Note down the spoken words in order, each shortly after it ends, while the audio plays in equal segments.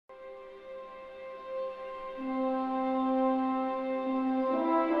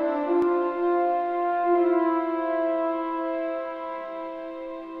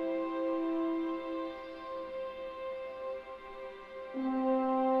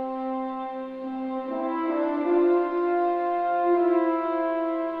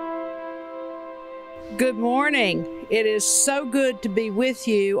Good morning. It is so good to be with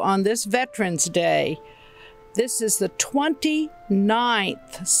you on this Veterans Day. This is the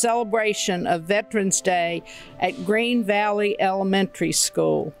 29th celebration of Veterans Day at Green Valley Elementary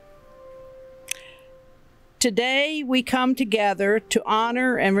School. Today we come together to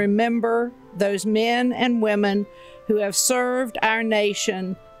honor and remember those men and women who have served our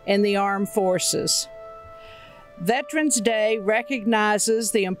nation in the armed forces. Veterans Day recognizes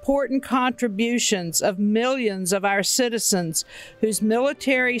the important contributions of millions of our citizens whose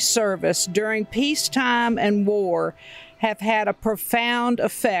military service during peacetime and war have had a profound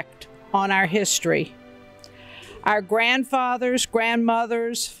effect on our history. Our grandfathers,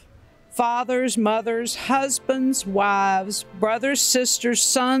 grandmothers, fathers, mothers, husbands, wives, brothers, sisters,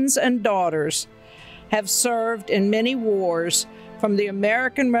 sons, and daughters have served in many wars from the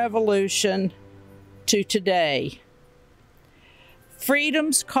American Revolution to today.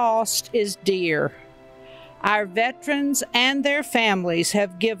 Freedom's cost is dear. Our veterans and their families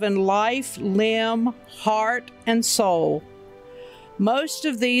have given life, limb, heart, and soul. Most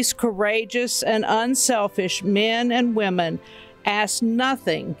of these courageous and unselfish men and women ask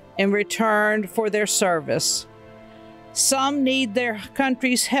nothing in return for their service. Some need their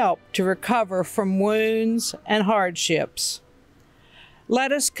country's help to recover from wounds and hardships.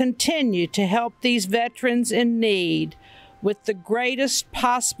 Let us continue to help these veterans in need with the greatest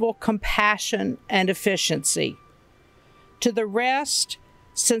possible compassion and efficiency. To the rest,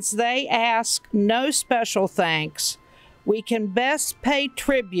 since they ask no special thanks, we can best pay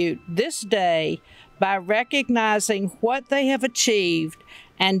tribute this day by recognizing what they have achieved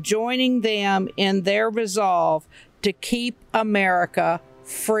and joining them in their resolve to keep America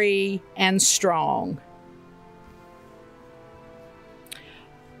free and strong.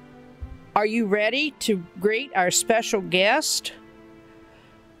 Are you ready to greet our special guest?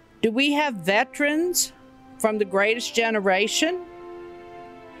 Do we have veterans from the greatest generation?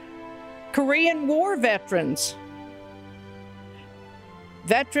 Korean War veterans,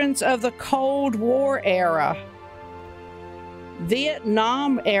 veterans of the Cold War era,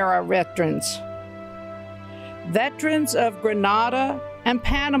 Vietnam era veterans, veterans of Grenada and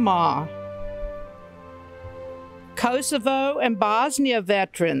Panama, Kosovo and Bosnia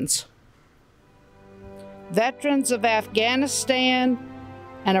veterans, veterans of Afghanistan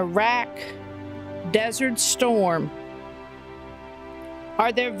and Iraq, Desert Storm.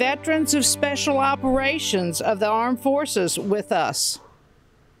 Are there veterans of special operations of the armed forces with us?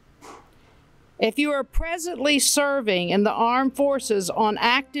 If you are presently serving in the armed forces on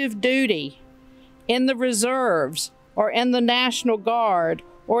active duty, in the reserves, or in the National Guard,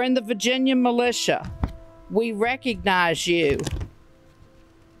 or in the Virginia Militia, we recognize you.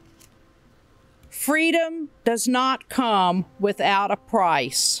 Freedom does not come without a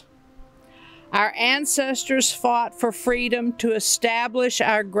price. Our ancestors fought for freedom to establish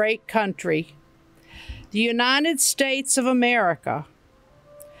our great country, the United States of America.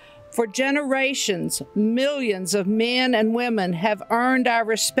 For generations, millions of men and women have earned our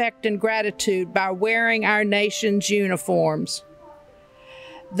respect and gratitude by wearing our nation's uniforms.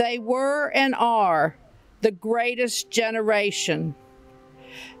 They were and are the greatest generation.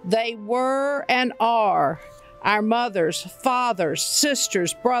 They were and are our mothers, fathers,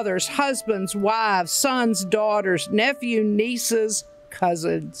 sisters, brothers, husbands, wives, sons, daughters, nephews, nieces,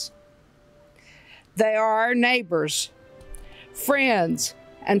 cousins. They are our neighbors, friends,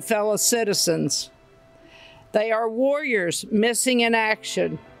 and fellow citizens. They are warriors missing in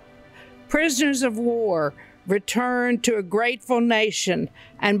action, prisoners of war returned to a grateful nation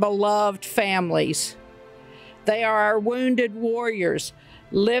and beloved families. They are our wounded warriors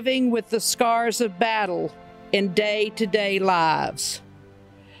living with the scars of battle in day-to-day lives.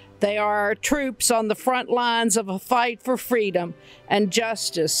 They are our troops on the front lines of a fight for freedom and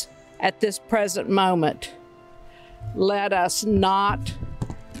justice at this present moment. Let us not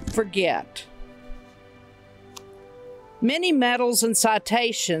forget. Many medals and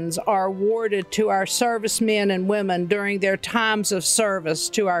citations are awarded to our servicemen and women during their times of service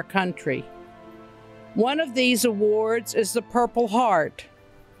to our country. One of these awards is the Purple Heart.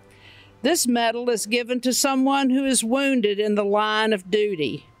 This medal is given to someone who is wounded in the line of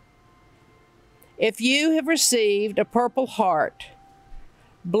duty. If you have received a Purple Heart,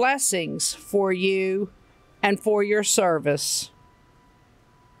 blessings for you and for your service.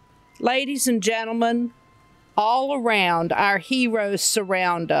 Ladies and gentlemen, all around our heroes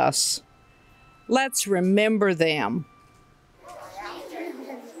surround us. Let's remember them.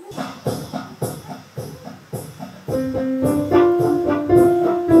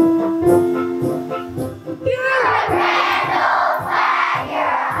 You're a red old flag, you're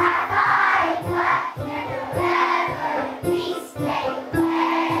a high flying flag.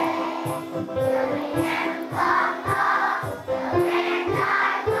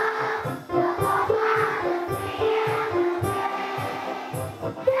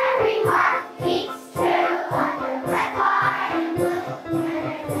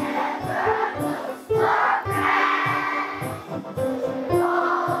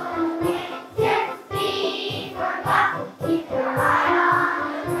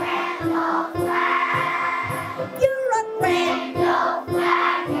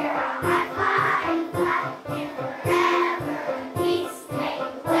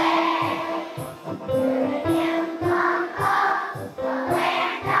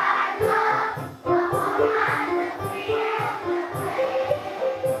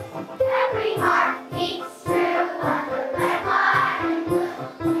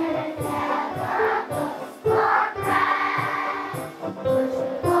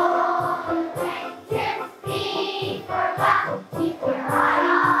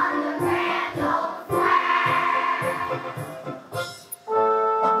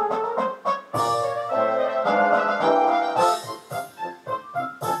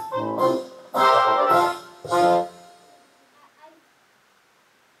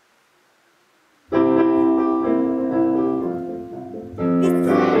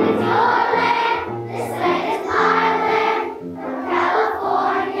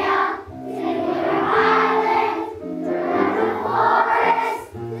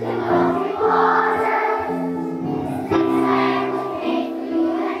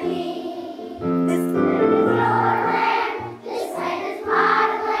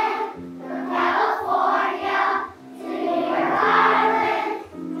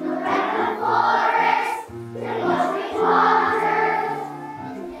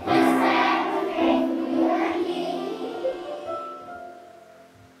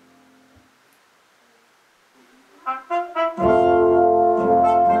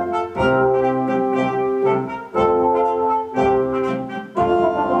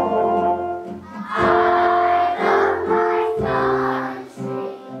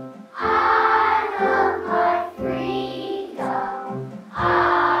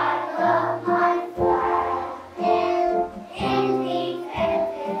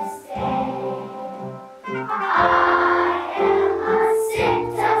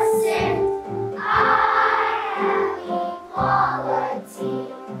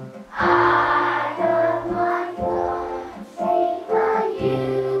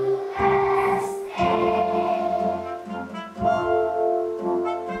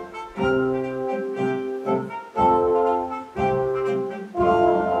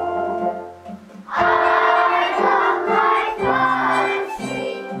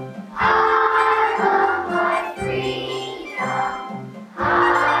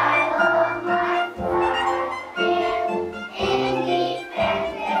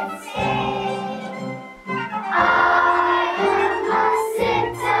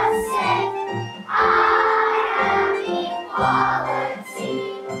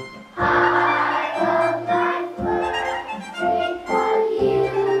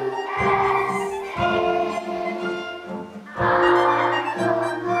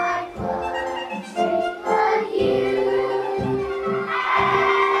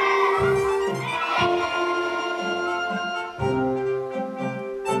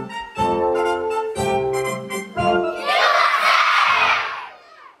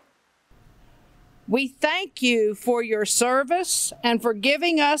 We thank you for your service and for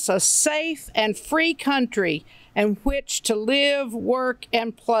giving us a safe and free country in which to live, work,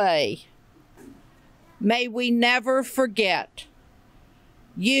 and play. May we never forget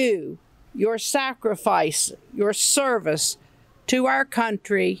you, your sacrifice, your service to our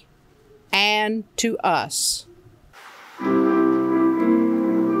country and to us. This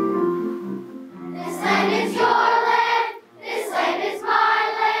land is your land, this land is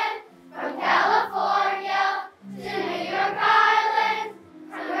my land, from California to New York Island,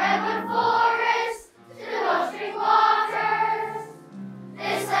 from the redwood forest to the Gulf Stream waters.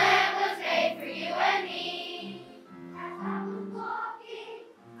 This land was made for you and me. As I was walking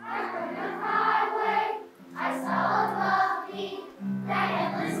our Roanoke highway, I saw above me that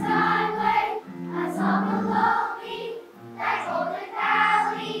endless skyway. I saw below me that golden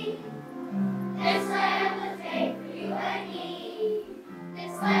valley. This land was made for you and me.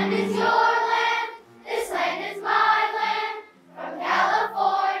 This land is your land, this land is my land, from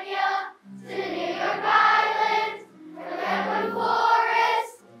California to New York Island, from the redwood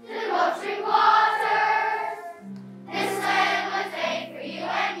forest to the Gulf Stream waters. This land was made for you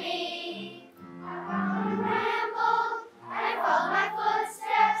and me. I followed and rambled, and I followed my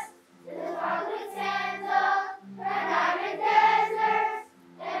footsteps to the sparkling sands of the diamond deserts,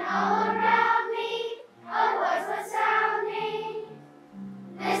 and all around me a voice was sounding.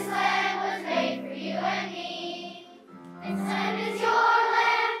 This land was made for you and me. This land is your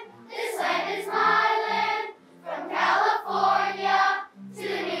land, this land is my land, from California to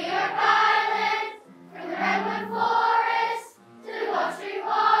the New York Island, from the redwood forest to the Gulf Stream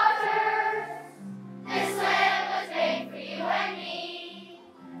waters. This land was made for you and me.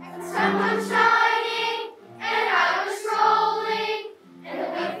 The sun was shining, and I was strolling, and the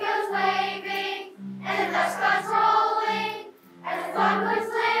wheat fields waving, and the dust clouds rolling, and the flag was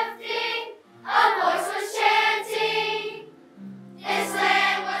lifting, a voice was chanting. This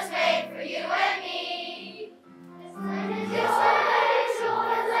land was made for you and me. This land is your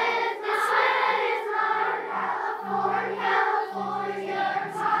land, this land is mine, California, New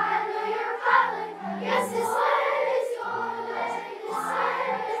York Island. Yes, this land is your land, this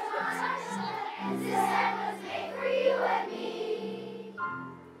land is mine, and this land was made for you and me.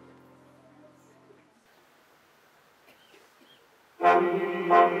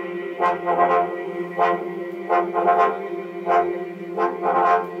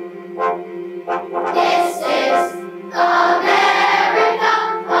 This is America, America. This is America,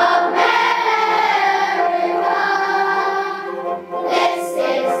 America. This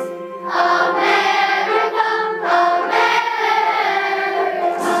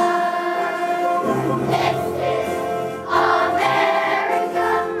is America,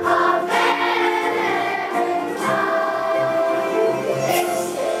 America. This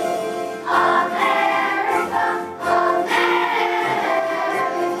is America, America.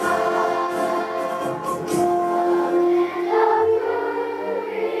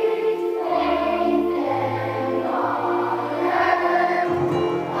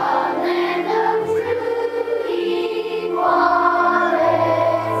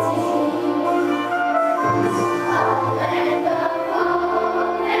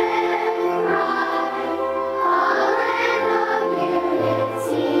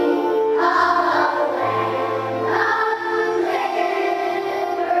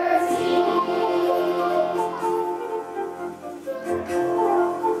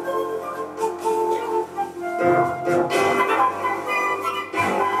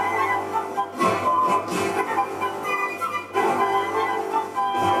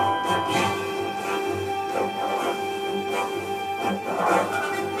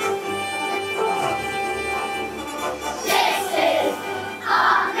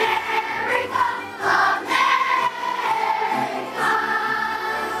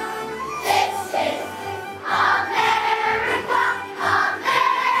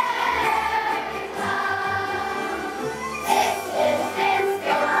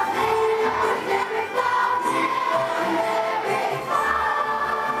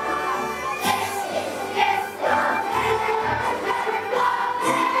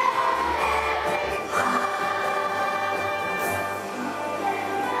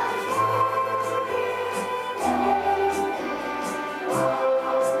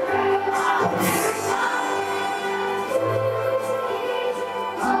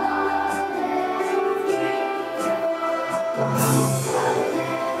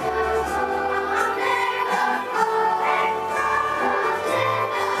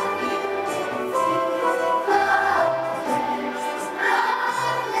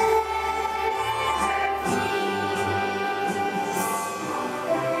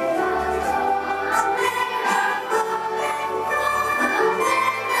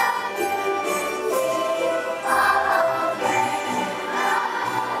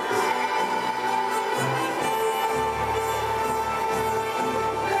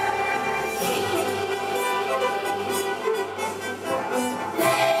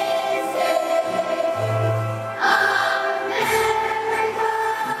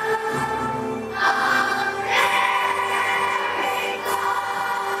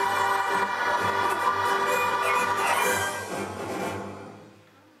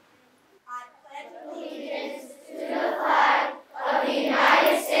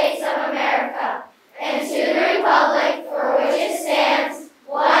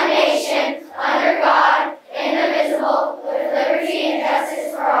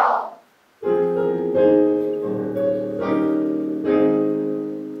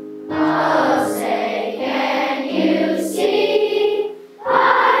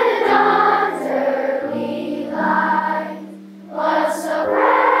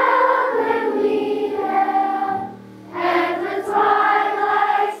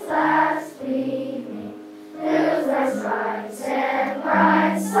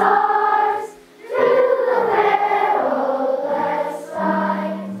 bright stars through the perilous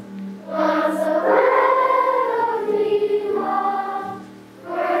light. Once a land we loved,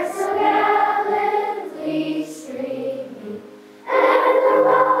 were so gallantly streaming, and the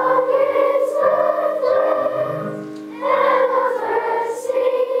rockets were flared, and the birds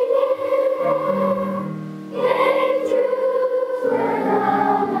singing came through the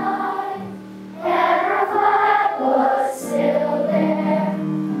night, and our flag was still there.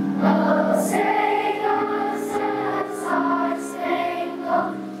 Oh, say on sad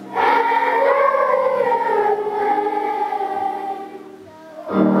star-spangled banner wave,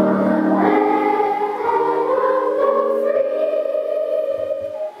 o'er the land of the free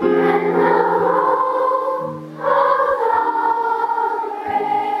and the home of the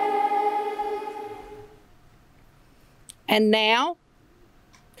brave. And now,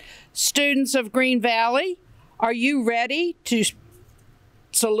 students of Green Valley, are you ready to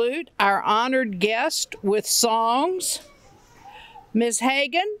salute our honored guest with songs? Ms.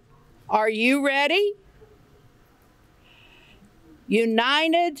 Hagan, are you ready?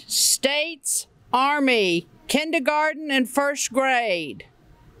 United States Army, kindergarten and first grade.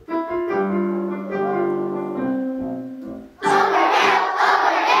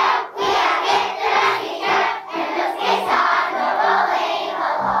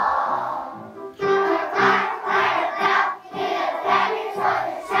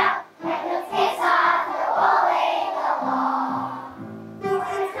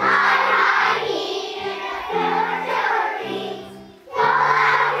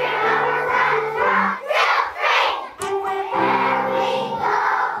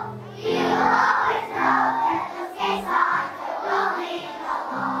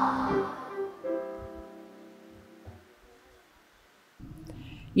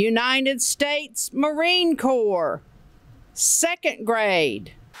 United States Marine Corps, second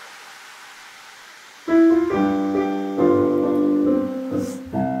grade. From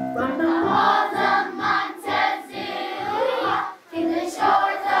the halls of Montezuma to the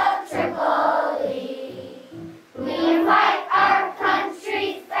shores of Tripoli, we fight our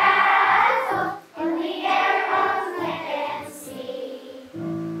country's battle in the air, on land and sea.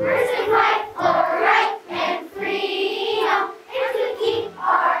 First we fight for right and freedom, and to keep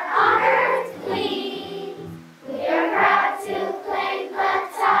our honors clean. We are proud to claim the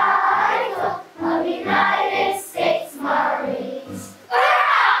title of United States Marines.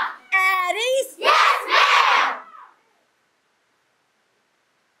 Addies, Yes, ma'am!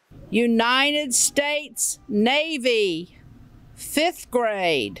 United States Navy, fifth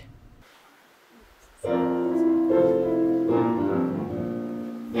grade.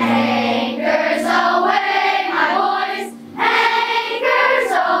 Anchors away, my boys,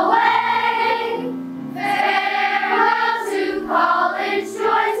 anchors away. Farewell to college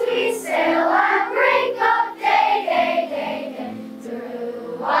joys, we sail at break of day, day, day, day.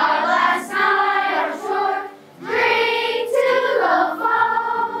 Through our last night on shore, drink to the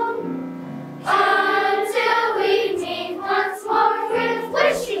foam, until we meet once more, with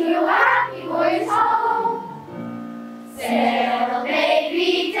wishing you a happy voyage home. Sail,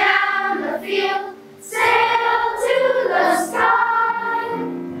 baby, down the field, sail to the sky.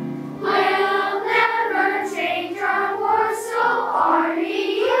 We'll never change our course, so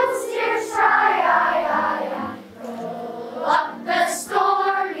Army, you'll steer shy. Roll up the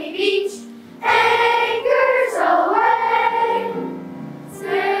stormy beach, anchors away.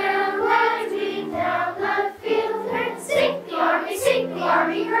 Sail lightly down the field, and sink the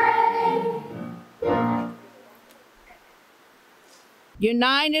Army gray.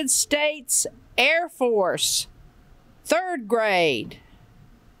 United States Air Force, third grade.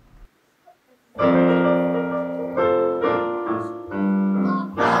 Off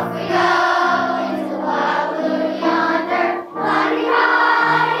we go into the wild blue yonder, flying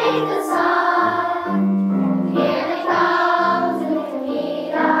high in the sun. Here they come to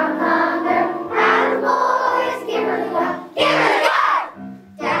meet our thunder, and the boys give her the gun, give her the gun!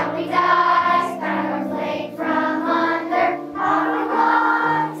 Down we dive, span our flag from under, on we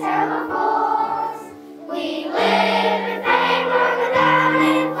run, tear the force. We live in fame, we're the down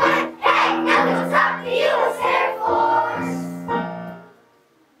in flag. Hey, nothing will stop the U.S. Air Force.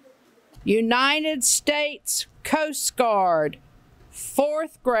 United States Coast Guard,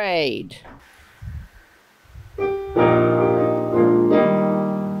 fourth grade. From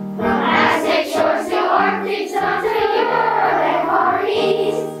Aztec shores to Arctic suns to Europe and Far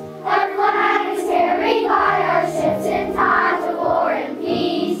East, our flag is carried by our ships in times of war and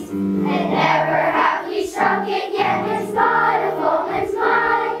peace. And never have we struck it yet, in spite of foeman's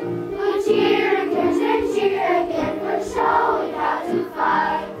might, who cheer and cheer again for showing how to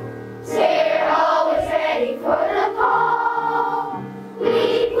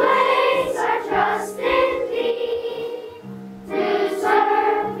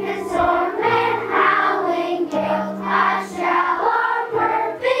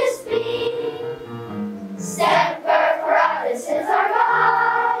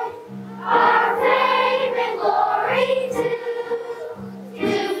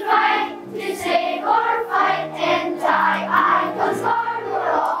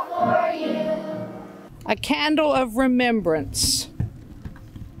A candle of remembrance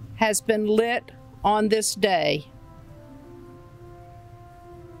has been lit on this day.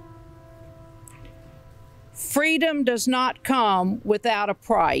 Freedom does not come without a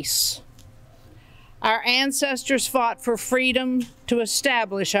price. Our ancestors fought for freedom to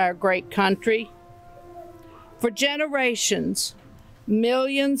establish our great country. For generations,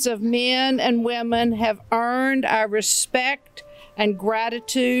 millions of men and women have earned our respect and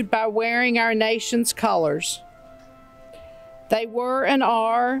gratitude by wearing our nation's colors. They were and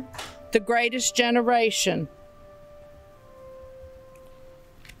are the greatest generation.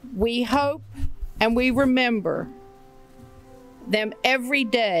 We hope and we remember them every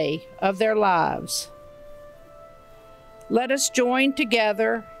day of their lives. Let us join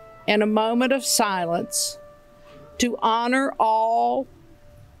together in a moment of silence to honor all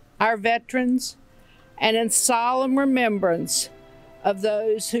our veterans and in solemn remembrance of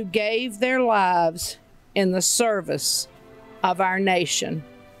those who gave their lives in the service of our nation.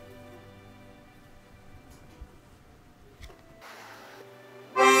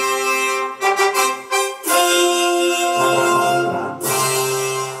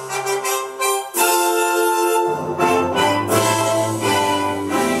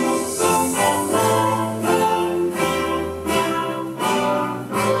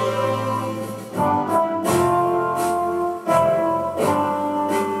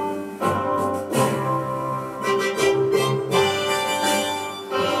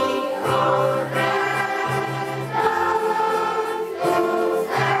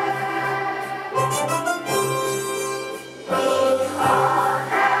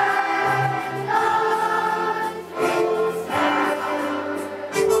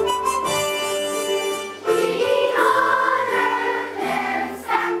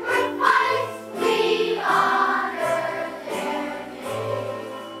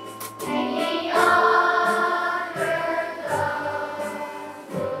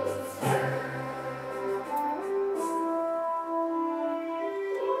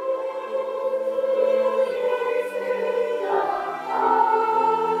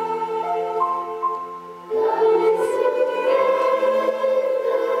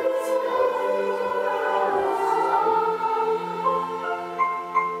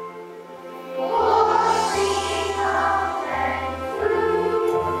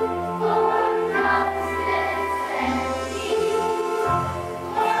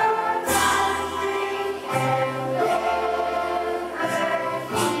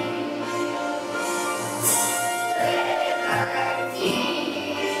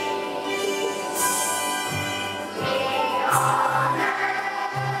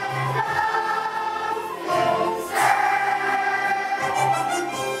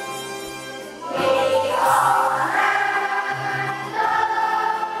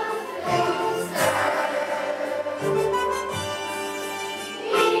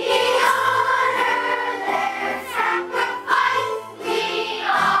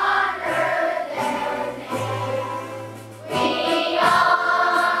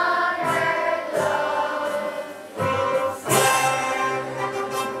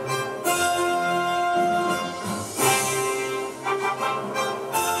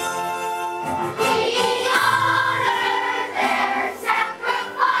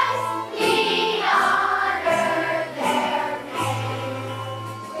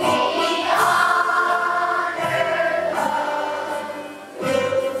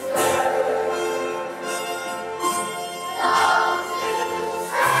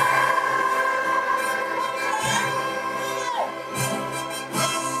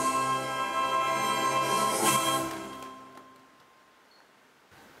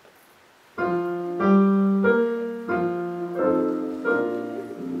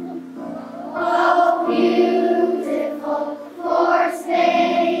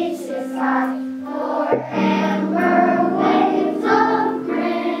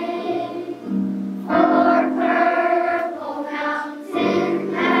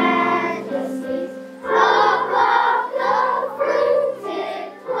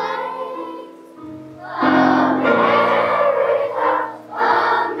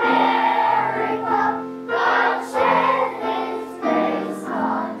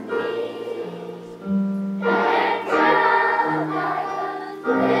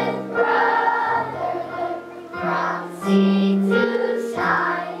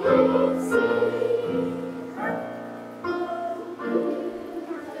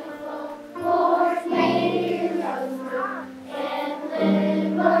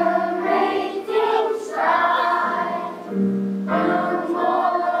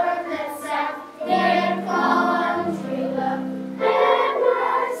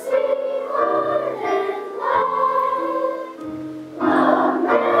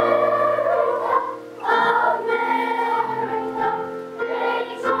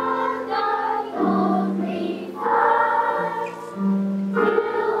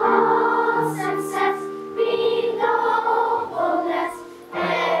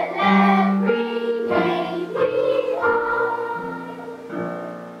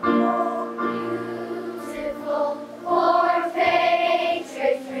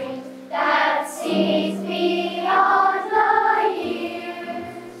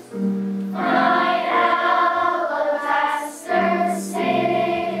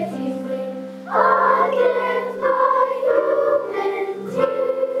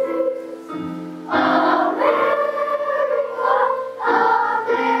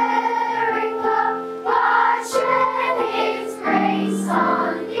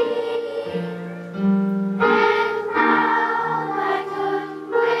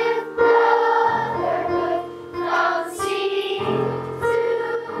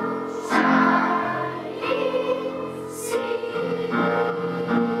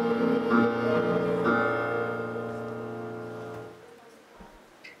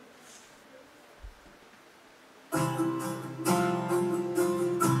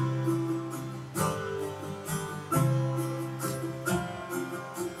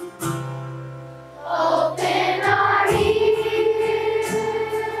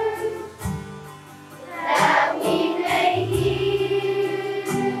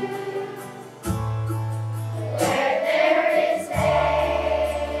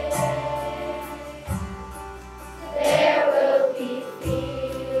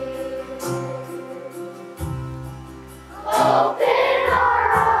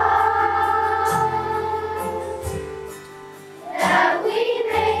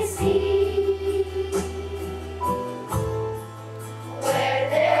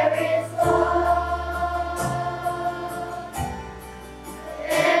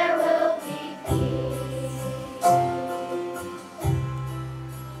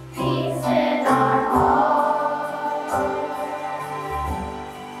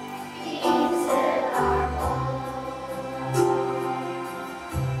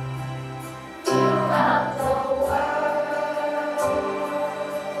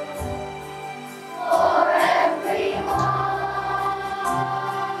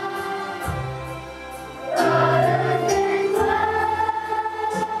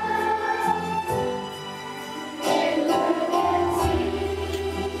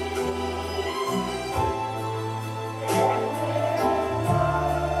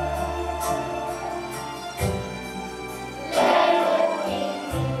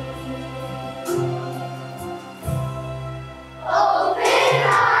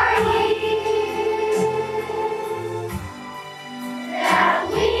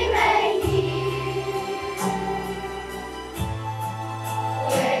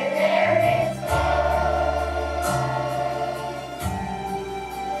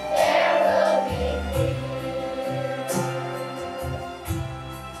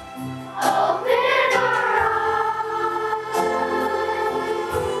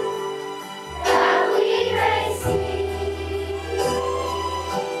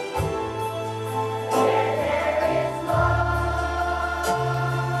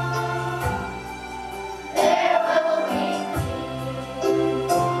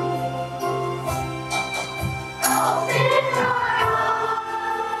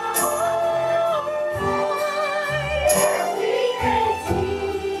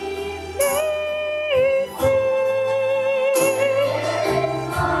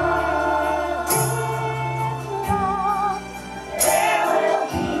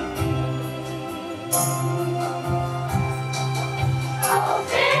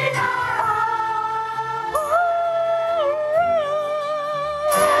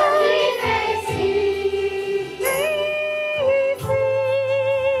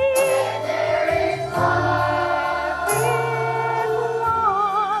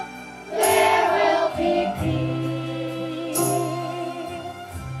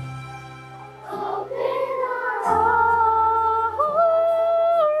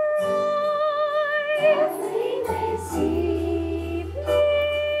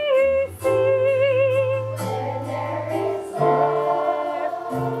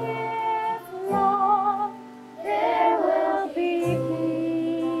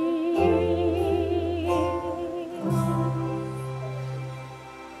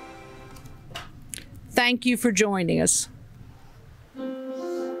 Thank you for joining us.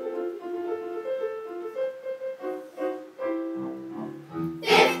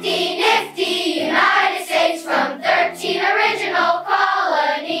 50 nifty United States from 13 original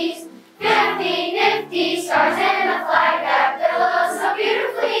colonies. 50 nifty stars and a flag that billows so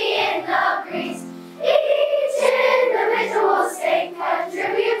beautifully in the breeze. Each individual state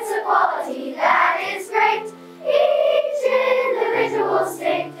contributes a quality that is great. Each individual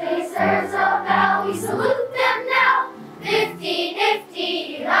state deserves a bow. We salute them now. 50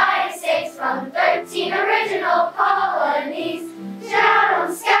 nifty United States from 13 original colonies. Shout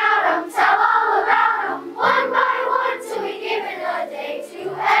 'em, scout 'em, tell all about 'em, one by one, till we give it a day to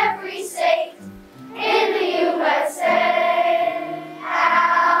every state in the USA.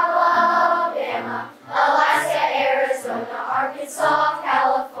 Alabama, Alaska, Arizona, Arkansas,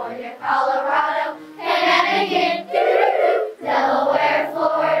 California, Colorado, Connecticut, Delaware,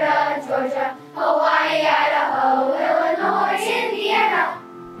 Florida, Georgia, Hawaii, Idaho, Illinois, Indiana,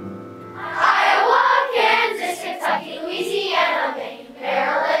 Iowa, Kansas, Kentucky, Louisiana, Maine,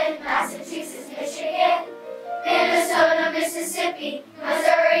 Maryland, Massachusetts, Michigan, Minnesota, Mississippi,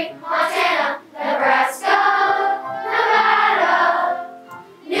 Missouri,